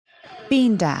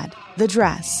Bean Dad, The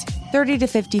Dress, 30 to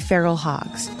 50 Feral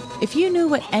Hogs. If you knew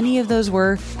what any of those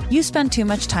were, you spend too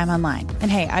much time online.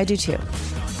 And hey, I do too.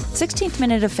 16th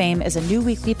Minute of Fame is a new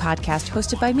weekly podcast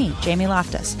hosted by me, Jamie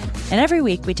Loftus. And every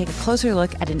week we take a closer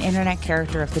look at an internet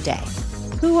character of the day.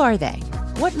 Who are they?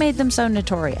 What made them so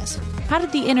notorious? How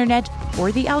did the internet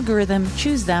or the algorithm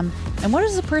choose them? And what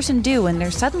does a person do when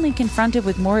they're suddenly confronted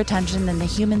with more attention than the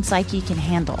human psyche can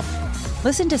handle?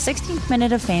 Listen to 16th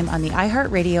Minute of Fame on the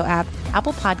iHeartRadio app,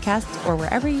 Apple Podcasts, or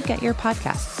wherever you get your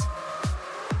podcasts.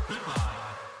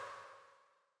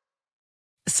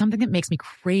 Something that makes me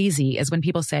crazy is when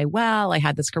people say, well, I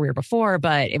had this career before,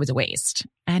 but it was a waste.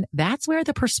 And that's where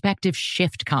the perspective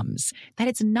shift comes, that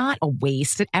it's not a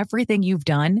waste, that everything you've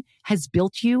done has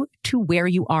built you to where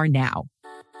you are now.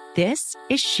 This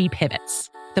is She Pivots,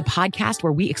 the podcast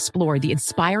where we explore the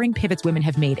inspiring pivots women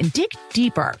have made and dig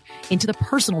deeper into the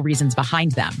personal reasons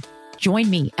behind them. Join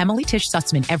me, Emily Tish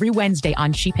Sussman, every Wednesday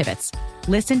on She Pivots.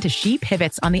 Listen to She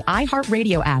Pivots on the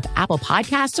iHeartRadio app, Apple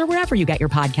Podcasts, or wherever you get your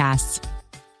podcasts.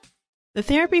 The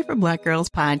Therapy for Black Girls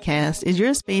podcast is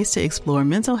your space to explore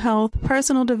mental health,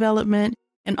 personal development,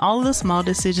 and all of the small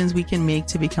decisions we can make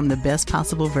to become the best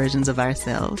possible versions of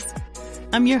ourselves.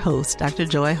 I'm your host, Dr.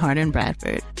 Joy Harden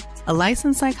Bradford, a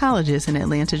licensed psychologist in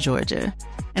Atlanta, Georgia,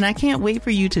 and I can't wait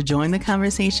for you to join the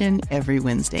conversation every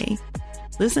Wednesday.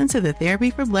 Listen to the Therapy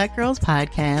for Black Girls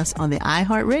podcast on the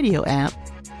iHeartRadio app,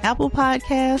 Apple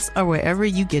Podcasts, or wherever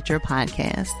you get your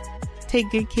podcasts.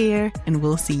 Take good care, and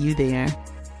we'll see you there.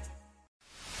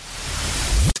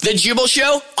 The Jubal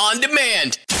Show on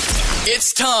demand.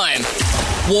 It's time.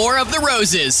 War of the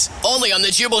Roses, only on The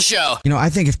Jubal Show. You know, I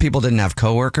think if people didn't have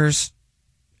coworkers,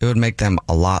 it would make them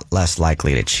a lot less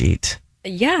likely to cheat.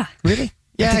 Yeah. Really?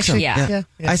 Yeah, actually. So. Yeah.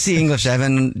 I see English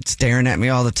Evan staring at me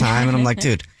all the time, and I'm like,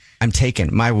 dude, I'm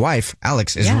taken. My wife,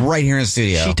 Alex, is right here in the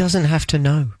studio. She doesn't have to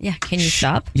know. Yeah. Can you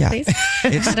stop, yeah. please?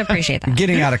 It's I'd appreciate that.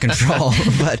 Getting out of control.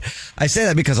 But I say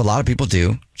that because a lot of people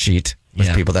do cheat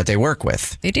with people that they work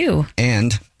with. They do.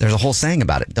 And there's a whole saying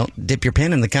about it. Don't dip your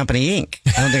pen in the company ink.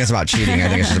 I don't think it's about cheating. I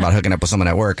think it's just about hooking up with someone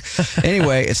at work.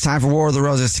 Anyway, it's time for War of the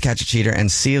Roses to catch a cheater. And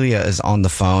Celia is on the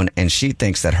phone, and she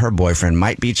thinks that her boyfriend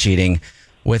might be cheating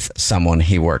with someone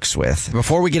he works with.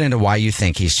 Before we get into why you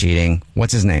think he's cheating,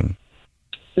 what's his name?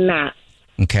 Matt.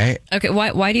 Okay. Okay.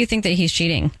 Why do you think that he's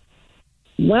cheating?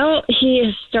 Well, he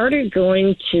has started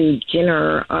going to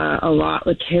dinner a lot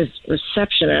with his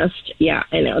receptionist. Yeah,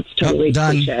 I know, it's totally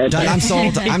done. cliche. Done. I'm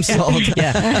sold. I'm sold.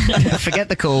 Yeah. Forget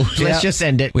the call. Let's just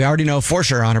end it. We already know for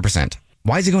sure 100%.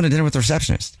 Why is he going to dinner with the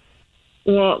receptionist?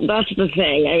 Well, that's the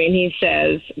thing. I mean, he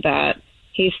says that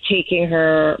he's taking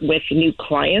her with new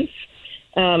clients,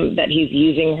 that he's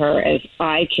using her as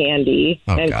eye candy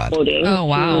and quoting. Oh,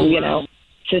 wow.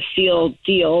 To seal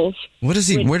deals. What is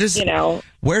he? Where does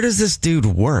this dude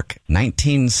work?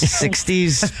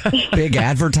 1960s big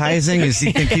advertising? Does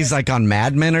he think he's like on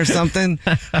Mad Men or something?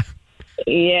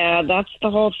 Yeah, that's the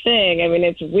whole thing. I mean,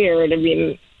 it's weird. I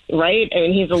mean, right? I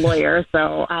mean, he's a lawyer,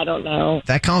 so I don't know.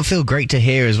 That can't feel great to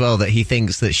hear as well, that he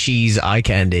thinks that she's eye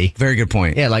candy. Very good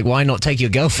point. Yeah, like why not take your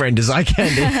girlfriend as eye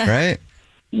candy? Right?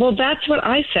 Well, that's what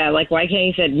I said. Like, why can't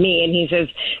he said me? And he says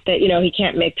that, he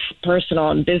can't mix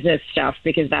personal and business stuff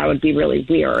because that would be really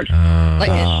weird.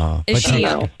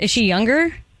 Is she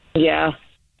younger? Yeah.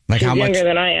 Like She's how much younger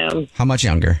than I am. How much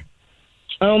younger?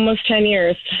 Almost 10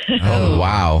 years. Oh,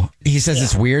 wow. He says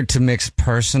it's weird to mix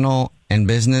personal and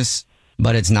business,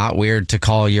 but it's not weird to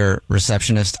call your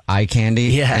receptionist eye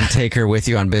candy and take her with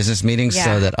you on business meetings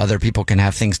so that other people can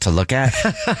have things to look at.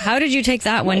 How did you take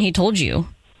that when he told you?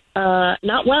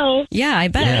 Not well. Yeah, I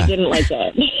bet. I didn't like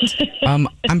it.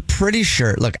 I'm pretty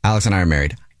sure, look, Alex and I are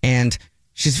married, and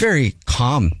she's very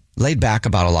calm, laid back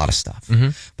about a lot of stuff. Mm-hmm.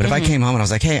 But if I came home and I was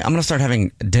like, hey, I'm going to start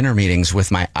having dinner meetings with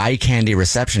my eye candy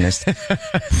receptionist.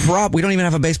 We don't even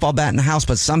have a baseball bat in the house,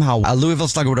 but somehow a Louisville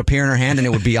Slugger would appear in her hand and it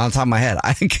would be on top of my head.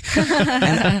 I think,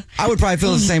 and I would probably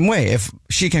feel the same way if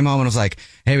she came home and was like,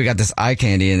 hey, we got this eye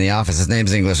candy in the office. His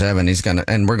name's English Evan.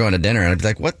 And we're going to dinner. And I'd be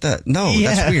like, what the? No,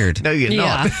 that's weird. No, you're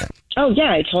not. Oh,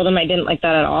 yeah. I told him I didn't like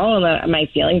that at all and that my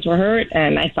feelings were hurt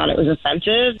and I thought it was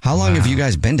offensive. How long have you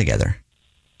guys been together?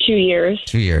 2 years.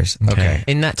 2 years. Okay.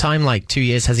 In that time, like 2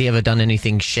 years, has he ever done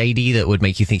anything shady that would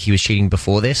make you think he was cheating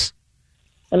before this?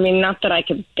 I mean, not that I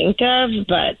could think of,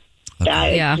 but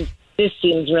this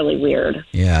seems really weird.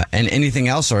 Yeah. And anything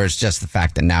else, or it's just the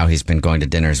fact that now he's been going to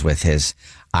dinners with his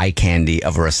eye candy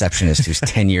of a receptionist who's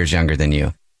 10 years younger than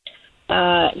you?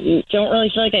 Don't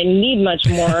really feel like I need much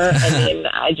more. I mean,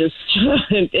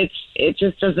 it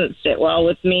just doesn't sit well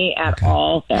with me at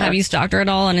all. Have you stalked her at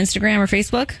all on Instagram or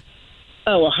Facebook?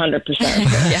 Oh,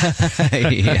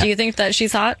 100%. Do you think that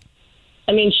she's hot?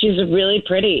 I mean, she's really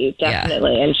pretty,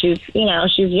 definitely. Yeah. And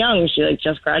she's young. She like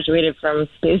just graduated from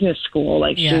business school.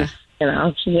 Like she's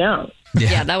young.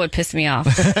 Yeah, that would piss me off.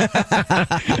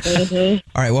 All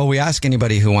right. Well, we ask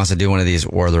anybody who wants to do one of these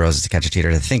War of the Roses to catch a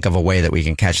cheater to think of a way that we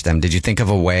can catch them. Did you think of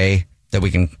a way that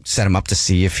we can set him up to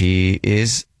see if he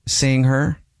is seeing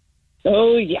her?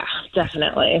 Oh, yeah,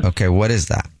 definitely. Okay. What is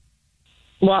that?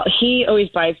 Well, he always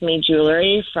buys me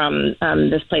jewelry from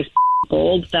this place,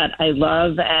 Gold, that I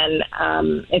love, and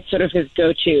it's sort of his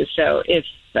go-to. So if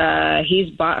he's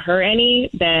bought her any,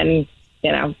 then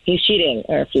he's cheating.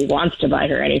 Or if he wants to buy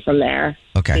her any from there,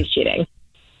 he's cheating.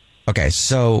 Okay,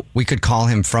 so we could call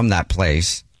him from that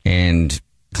place and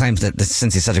claims that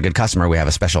since he's such a good customer, we have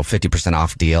a special 50%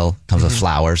 off deal. Comes with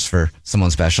flowers for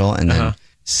someone special, and then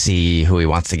see who he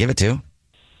wants to give it to.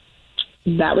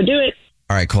 That would do it.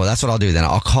 All right, cool. That's what I'll do then.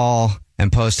 I'll call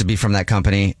and post to be from that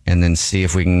company and then see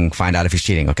if we can find out if he's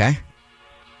cheating, okay?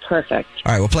 Perfect.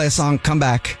 All right, we'll play a song, come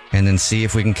back, and then see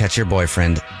if we can catch your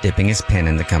boyfriend dipping his pen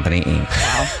in the company ink.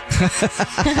 Wow.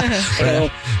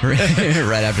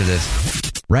 right after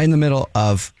this. Right in the middle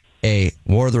of a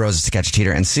War of the Roses to catch a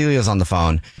cheater, and Celia's on the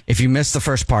phone. If you missed the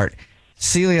first part,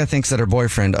 Celia thinks that her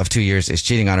boyfriend of 2 years is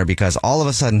cheating on her because all of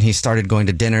a sudden he started going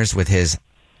to dinners with his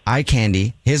eye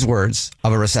candy, his words,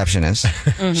 of a receptionist.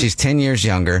 She's 10 years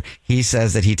younger. He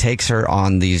says that he takes her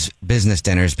on these business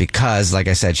dinners because, like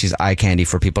I said, she's eye candy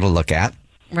for people to look at.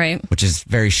 Right. Which is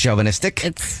very chauvinistic.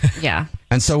 Yeah.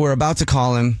 And so we're about to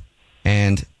call him,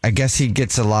 and I guess he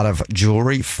gets a lot of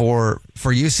jewelry for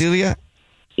you, Celia?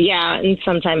 Yeah, and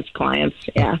sometimes clients,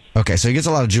 yeah. Okay, so he gets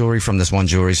a lot of jewelry from this one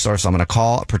jewelry store, so I'm going to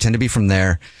call, pretend to be from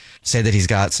there, say that he's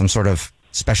got some sort of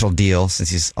special deal since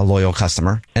he's a loyal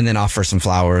customer, and then offer some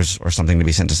flowers or something to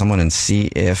be sent to someone and see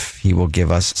if he will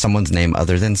give us someone's name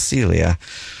other than Celia.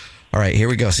 All right, here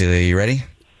we go, Celia. You ready?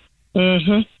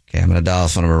 Mm-hmm. Okay, I'm going to dial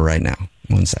his phone number right now.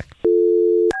 1 sec.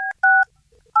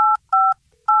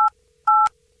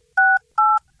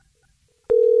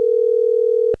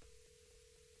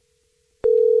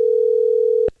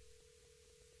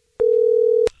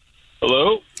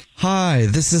 Hello? Hi,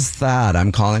 this is Thad.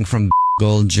 I'm calling from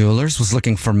Gold Jewelers. Was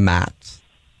looking for Matt.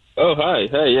 Oh, hi.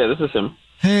 Hey, yeah, this is him.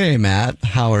 Hey, Matt.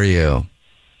 How are you?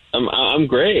 I'm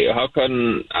great.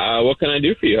 What can I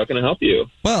do for you? How can I help you?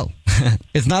 Well,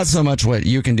 it's not so much what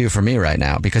you can do for me right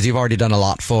now because you've already done a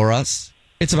lot for us.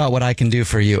 It's about what I can do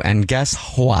for you. And guess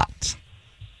what?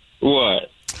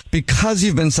 What? Because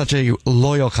you've been such a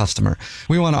loyal customer,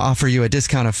 we want to offer you a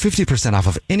discount of 50% off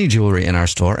of any jewelry in our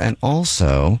store and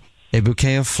also a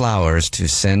bouquet of flowers to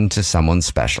send to someone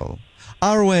special.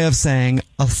 Our way of saying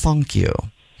a thank you.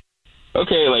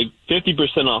 Okay, like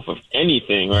 50% off of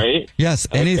anything, right? Yes,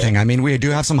 anything. I mean, we do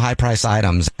have some high-price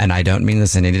items, and I don't mean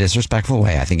this in any disrespectful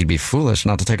way. I think you'd be foolish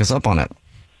not to take us up on it.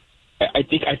 I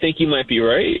think you might be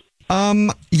right.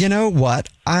 You know what?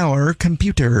 Our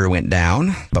computer went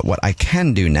down, but what I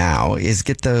can do now is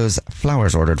get those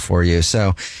flowers ordered for you.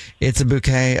 So it's a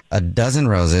bouquet, a dozen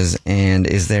roses, and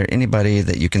is there anybody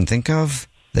that you can think of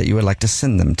that you would like to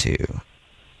send them to?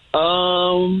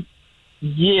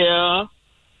 Yeah.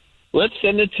 Let's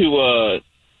send it to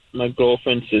my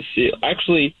girlfriend Cecile.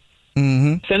 Actually,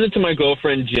 send it to my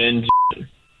girlfriend Jen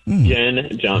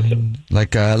Johnson.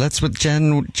 Like let's with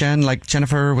Jen like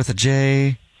Jennifer with a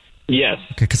J. Yes.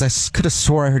 Okay, because I could have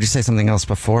swore I heard you say something else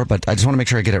before, but I just want to make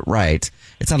sure I get it right.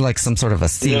 It sounded like some sort of a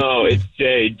C. No, it's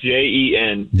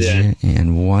Jen.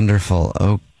 Jen. Wonderful.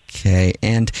 Okay,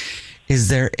 and is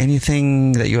there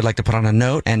anything that you would like to put on a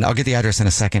note? And I'll get the address in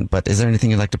a second, but is there anything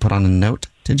you'd like to put on a note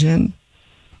to Jen?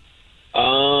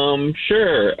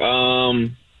 Sure.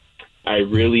 I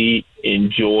really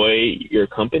enjoy your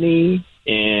company,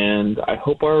 and I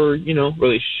hope our,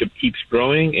 relationship keeps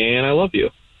growing, and I love you.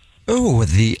 Oh,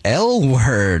 the L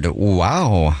word.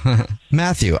 Wow.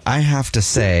 Matthew, I have to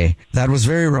say, that was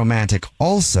very romantic.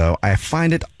 Also, I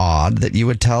find it odd that you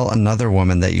would tell another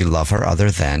woman that you love her other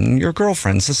than your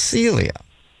girlfriend, Cecilia.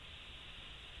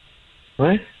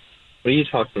 What? What are you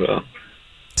talking about?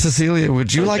 Cecilia,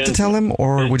 would you like to tell him,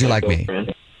 or would you like me?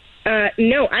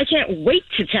 No, I can't wait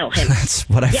to tell him. That's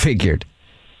what I figured.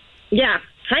 Yeah.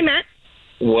 Hi, Matt.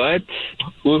 What?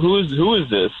 Who is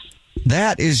this?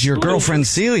 That is your girlfriend,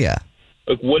 Celia.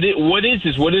 Like, what is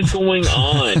this? What is going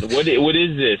on? What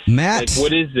is this? Matt. Like,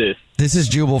 what is this? This is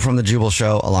Jubal from the Jubal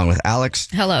Show, along with Alex.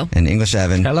 Hello. And English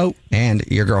Evan. Hello. And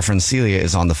your girlfriend, Celia,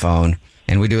 is on the phone.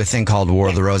 And we do a thing called War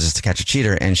of the Roses to catch a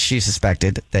cheater. And she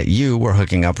suspected that you were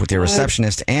hooking up with your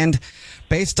receptionist. And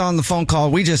based on the phone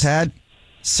call we just had,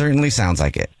 certainly sounds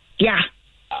like it. Yeah.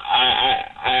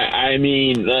 I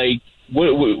mean, like, what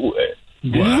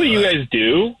do you guys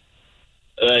do?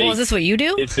 Like, Well, is this what you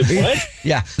do? It's what?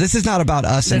 Yeah, this is not about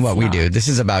us and That's what we not. do. This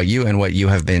is about you and what you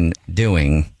have been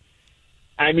doing.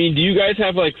 I mean, do you guys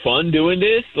have like fun doing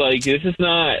this? Like, this is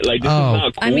not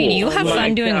cool. I mean, you have Oh my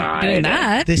fun doing God.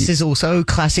 that. This is also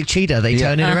classic cheater. They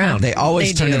turn it around. They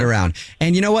always They turn do. it around.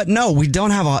 And you know what? No, we don't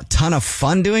have a ton of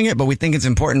fun doing it, but we think it's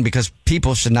important because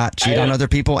people should not cheat on other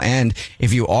people. And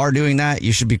if you are doing that,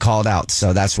 you should be called out.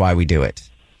 So that's why we do it.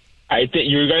 I think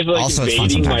you guys are like Also, it's fun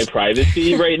invading my sometimes.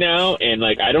 privacy right now, and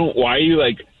like I don't. Why are you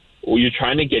like? Well, you're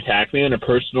trying to attack me on a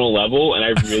personal level, and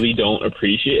I really don't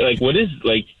appreciate. Like, what is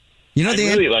like? You know, I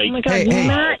really like. Oh my God, Hey.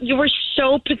 Matt, you were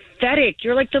so pathetic.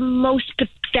 You're like the most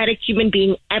pathetic human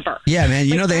being ever. Yeah, man.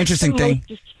 You know the that's interesting the thing?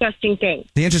 most disgusting thing.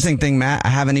 The interesting thing, Matt, I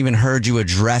haven't even heard you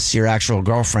address your actual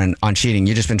girlfriend on cheating.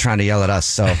 You've just been trying to yell at us.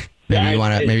 So maybe you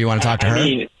want to talk to her. I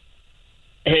mean,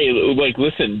 hey, like,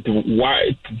 listen.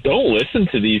 Why don't listen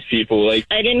to these people? Like,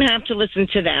 I didn't have to listen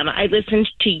to them. I listened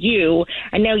to you,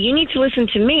 and now you need to listen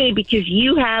to me because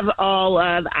you have all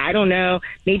of, I don't know,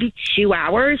 maybe 2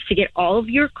 hours to get all of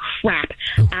your crap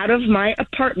out of my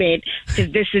apartment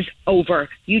because this is over.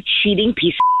 You cheating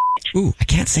piece of Ooh, I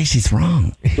can't say she's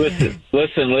wrong.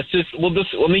 listen.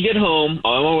 Let me get home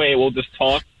on my way. We'll just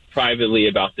talk privately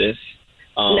about this.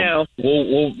 No.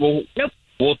 We'll Nope.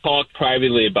 We'll talk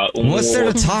privately about. What's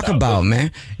there to talk about,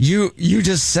 man? You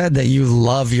just said that you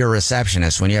love your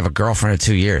receptionist when you have a girlfriend of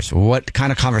 2 years. What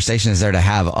kind of conversation is there to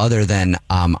have other than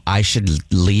I should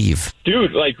leave?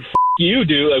 Dude, like you,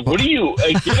 dude. Like, what are you?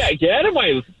 Like, get out of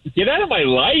my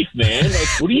life, man.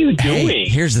 Like, what are you doing? Hey,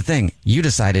 here's the thing: you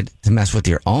decided to mess with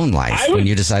your own life when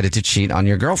you decided to cheat on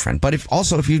your girlfriend. But if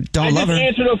you don't love her, I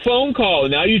just answered a phone call.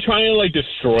 Now you're trying to like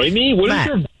destroy me. What is Matt,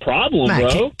 your problem,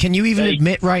 Matt, bro? can you even Like-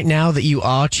 admit right now that you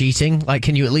are cheating? Like,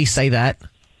 can you at least say that?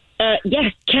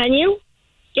 Yes, can you?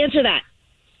 Answer that.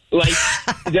 Like,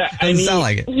 that, I doesn't mean, sound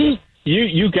like it.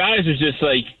 you guys are just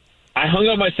like, I hung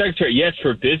up my secretary, yes,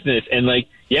 for business, and like,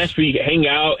 yes, we hang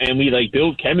out and we like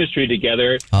build chemistry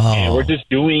together, and we're just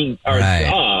doing our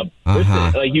job.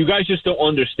 Listen, like, you guys just don't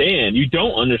understand. You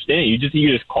don't understand. You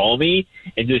just call me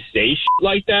and just say shit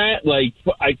like that. Like,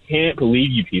 I can't believe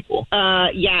you people.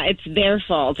 Yeah, it's their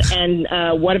fault. And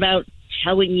what about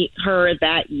telling her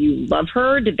that you love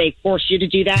her? Did they force you to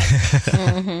do that?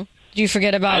 Mm-hmm. Do you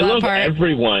forget about I that love part?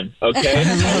 everyone, okay?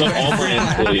 I love all my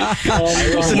employees. I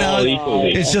love them all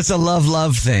equally. It's just a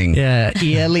love thing. Yeah,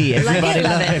 ELE. Everybody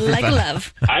love it. Like everybody.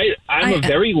 love. I'm a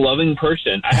very loving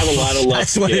person. I have a lot of love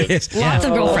That's to what give. it is. Lots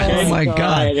of girlfriends. Oh my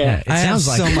God! Yeah, it I have sounds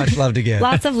like so it. much love to give.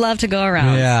 Lots of love to go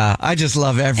around. Yeah, I just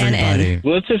love everybody.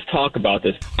 Let's just talk about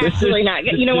this. Absolutely not.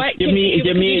 You know what? Give me a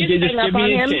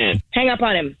chance. Hang up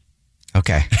on him.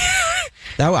 Okay.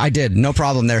 That I did. No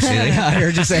problem there, Celia. I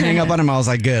heard you say hang up on him. I was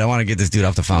like, good. I want to get this dude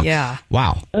off the phone. Yeah.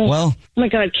 Wow. Well, Oh my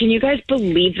God, can you guys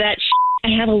believe that I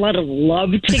have a lot of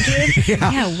love to give?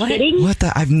 Yeah, what? Kidding? what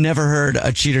the? I've never heard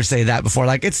a cheater say that before.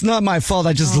 Like, it's not my fault.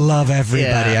 I just love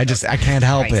everybody. Yeah. I can't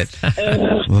help it.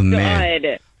 Oh, Oh, man.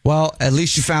 God. Well, at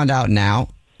least you found out now.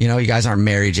 You know, you guys aren't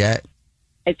married yet.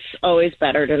 It's always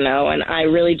better to know, and I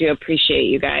really do appreciate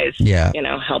you guys, Yeah.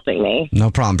 helping me. No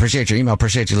problem. Appreciate your email.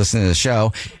 Appreciate you listening to the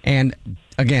show. And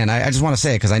again, I just want to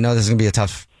say it because I know this is going to be a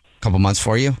tough couple months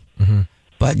for you. Mm-hmm.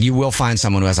 But you will find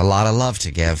someone who has a lot of love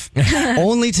to give.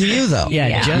 Only to you, though.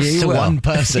 Yeah, just You to will. one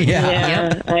person.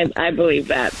 Yeah. I believe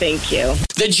that. Thank you.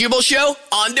 The Jubal Show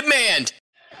on demand.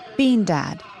 Bean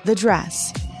Dad, The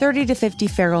Dress, 30 to 50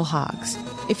 Feral Hogs.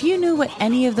 If you knew what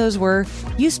any of those were,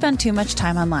 you spend too much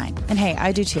time online. And hey,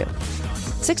 I do too.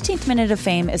 16th Minute of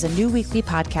Fame is a new weekly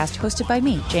podcast hosted by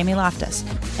me, Jamie Loftus.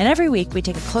 And every week we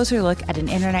take a closer look at an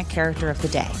internet character of the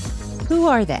day. Who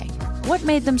are they? What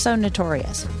made them so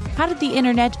notorious? How did the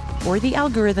internet or the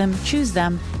algorithm choose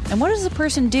them? And what does a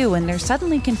person do when they're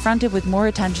suddenly confronted with more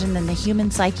attention than the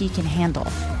human psyche can handle?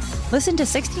 Listen to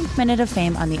 16th Minute of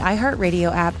Fame on the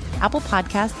iHeartRadio app, Apple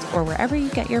Podcasts, or wherever you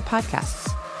get your podcasts.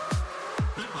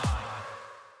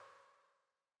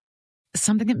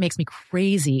 Something that makes me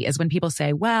crazy is when people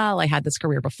say, well, I had this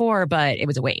career before, but it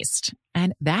was a waste.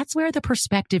 And that's where the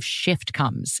perspective shift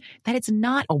comes, that it's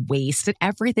not a waste, that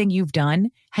everything you've done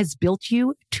has built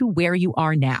you to where you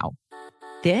are now.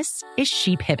 This is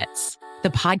She Pivots, the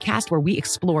podcast where we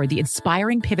explore the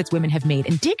inspiring pivots women have made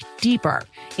and dig deeper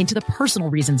into the personal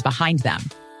reasons behind them.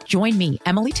 Join me,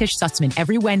 Emily Tish Sussman,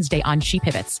 every Wednesday on She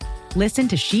Pivots. Listen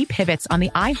to She Pivots on the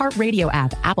iHeartRadio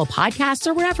app, Apple Podcasts,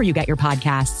 or wherever you get your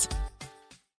podcasts.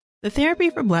 The Therapy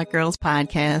for Black Girls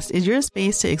podcast is your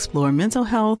space to explore mental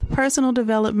health, personal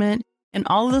development, and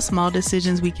all of the small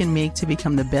decisions we can make to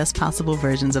become the best possible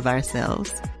versions of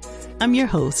ourselves. I'm your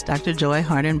host, Dr. Joy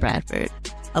Harden Bradford,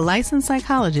 a licensed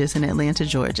psychologist in Atlanta,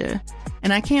 Georgia.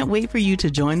 And I can't wait for you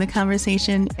to join the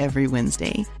conversation every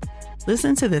Wednesday.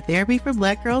 Listen to the Therapy for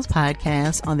Black Girls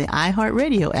podcast on the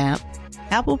iHeartRadio app,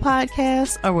 Apple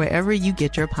Podcasts, or wherever you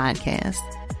get your podcasts.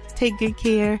 Take good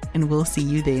care, and we'll see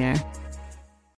you there.